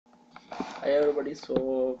Hi everybody.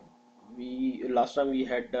 So we last time we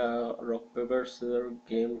had rock paper scissors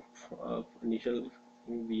game. Initial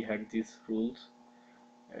thing we had these rules,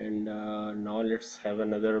 and now let's have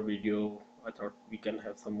another video. I thought we can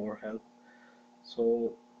have some more help.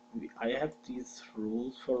 So I have these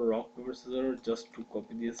rules for rock paper scissors just to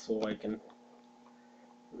copy this so I can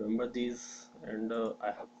remember these. And I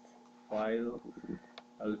have file.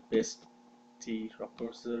 I'll paste the rock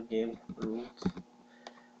paper scissors game rules.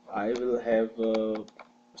 I will have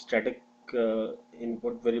static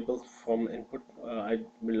input variables from input. I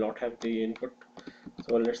will not have the input.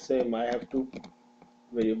 So let's say I have two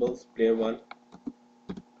variables, player one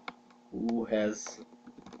who has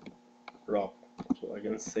rock. So I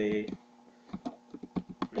can say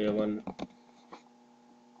player one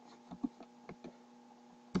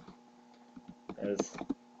has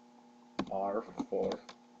R for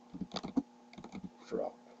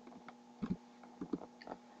rock.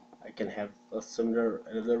 I can have a similar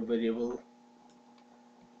another variable.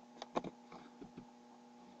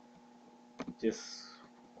 This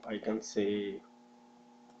I can say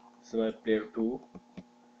this is my player two.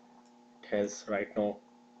 It has right now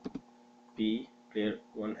P. Player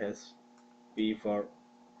one has P for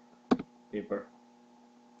paper.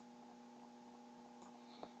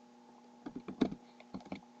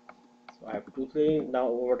 So I have two things. Now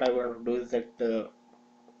what I want to do is that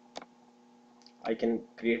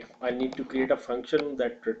I need to create a function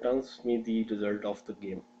that returns me the result of the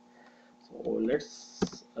game. So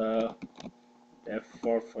let's F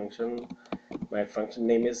for function. My function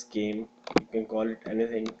name is game. You can call it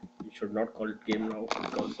anything. You should not call it game now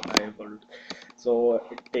because I have called it. So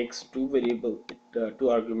it takes two variable, two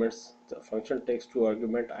arguments. The function takes two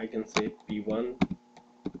argument. I can say p1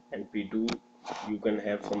 and p2. You can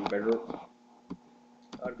have some better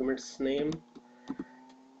arguments name.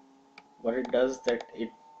 What it does that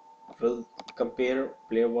it will compare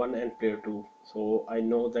player 1 and player 2. So I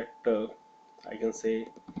know that I can say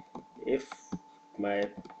if my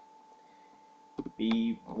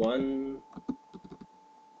p1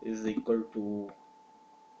 is equal to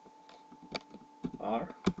r,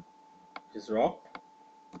 which is rock,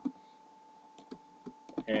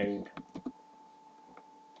 and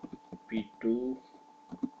p2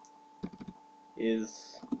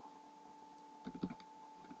 is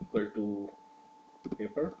equal to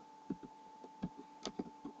paper.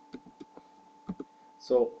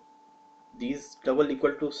 So these double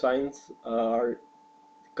equal to signs are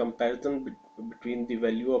comparison between the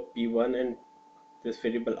value of p1 and this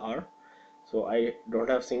variable r. So I don't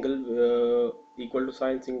have single equal to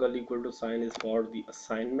sign. Single equal to sign is for the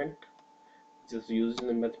assignment, which is used in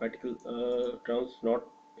the mathematical terms, not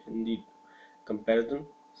in the comparison.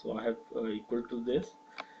 So I have equal to this.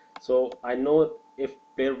 So I know if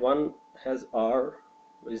player 1 has r,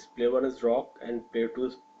 is player 1 is rock and player 2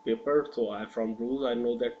 is paper. So I from rules I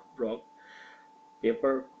know that rock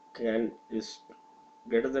paper can is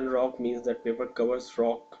greater than rock, means that paper covers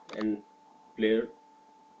rock and player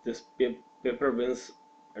this paper wins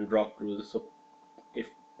and rock loses. So if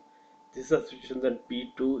this is a situation, then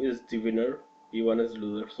p2 is the winner, p1 is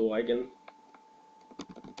loser. So I can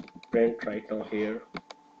print right now here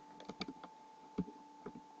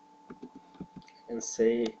and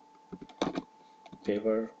say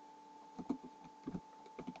paper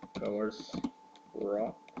covers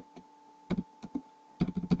rock,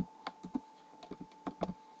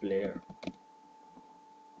 player,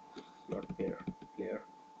 not pair, player,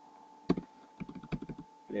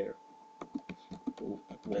 player who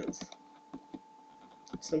wins.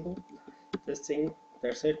 Simple. This thing,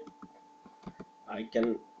 that's it. I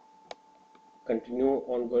can continue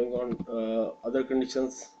on going on other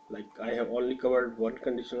conditions. Like I have only covered one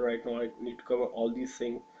condition right now. I need to cover all these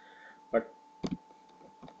things, but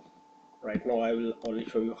right now I will only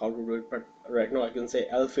show you how to do it. But right now I can say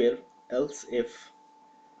else if.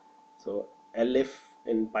 So elif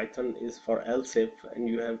in Python is for else if, and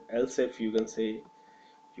you have else if. You can say,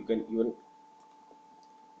 you can even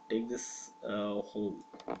take this whole,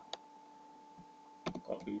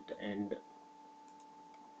 copy it, and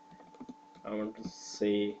I want to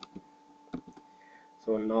say,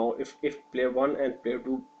 so now if player 1 and player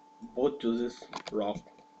 2 both chooses rock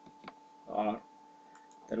r,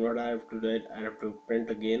 then what I have to do, I have to print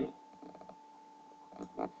again.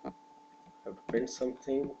 I have to print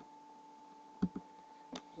something.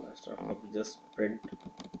 Let's not copy, just print.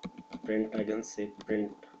 I can say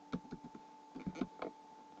print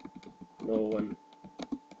no one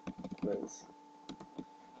wins,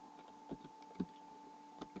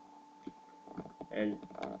 and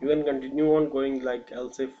you can continue on going like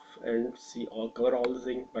else if and see all, cover all the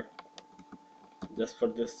things, but just for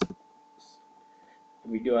this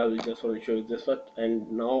video I will just want to show you this one.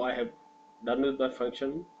 And now I have done with my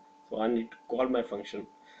function, so I need to call my function.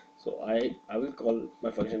 So I will call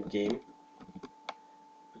my function game,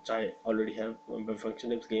 which I already have. My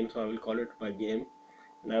function is game, so I will call it by game,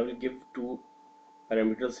 and I will give two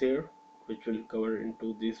parameters here which will cover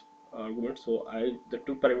into these arguments. So I the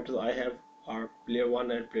two parameters I have are player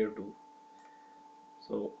 1 and player 2.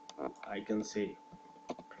 So I can say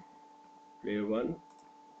player 1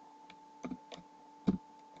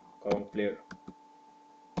 comma player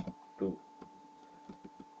 2.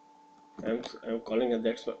 I'm calling it,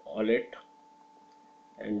 that's my wallet,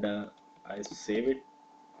 and I save it.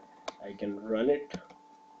 I can run it.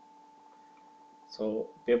 So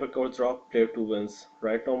paper codes rock, player 2 wins.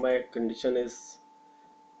 Right now my condition is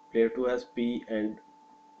player 2 has P and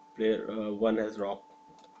player 1 has rock.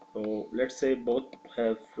 So let's say both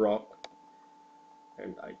have rock,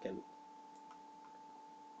 and I can,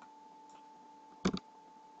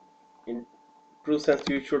 in true sense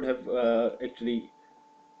you should have actually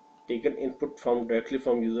taken input from directly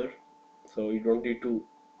from user, so you don't need to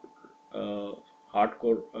uh,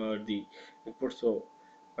 hardcore the input. So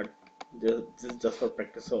but this is just for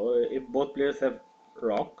practice. So if both players have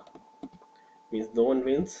rock, means no one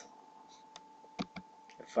wins.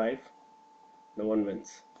 F5, no one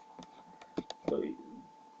wins. So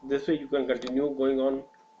this way you can continue going on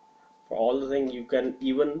for all the things. You can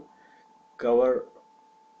even cover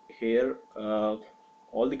here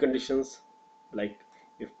all the conditions, like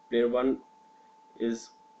if player 1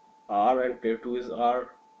 is R and player 2 is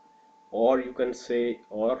R, or you can say,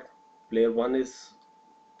 or player 1 is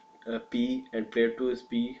P and player 2 is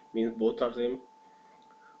P, means both are same.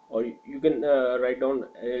 Or you can write down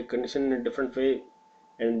a condition in a different way,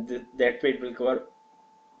 and that way it will cover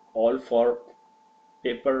all for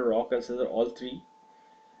paper, rock and scissors, all three,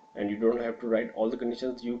 and you don't have to write all the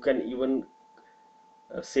conditions. You can even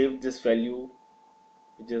save this value,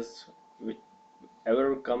 which is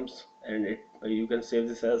whichever comes, and it you can save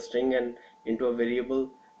this as a string and into a variable,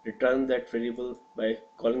 return that variable by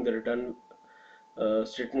calling the return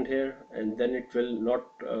statement here, and then it will not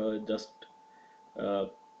just uh,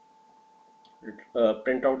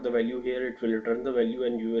 print out the value here, it will return the value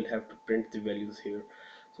and you will have to print the values here.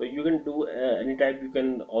 So you can do any type. You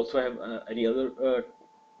can also have any other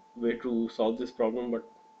way to solve this problem, but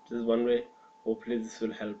this is one way. Hopefully this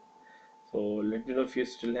will help. So let me know if you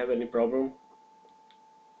still have any problem.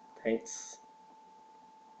 Thanks.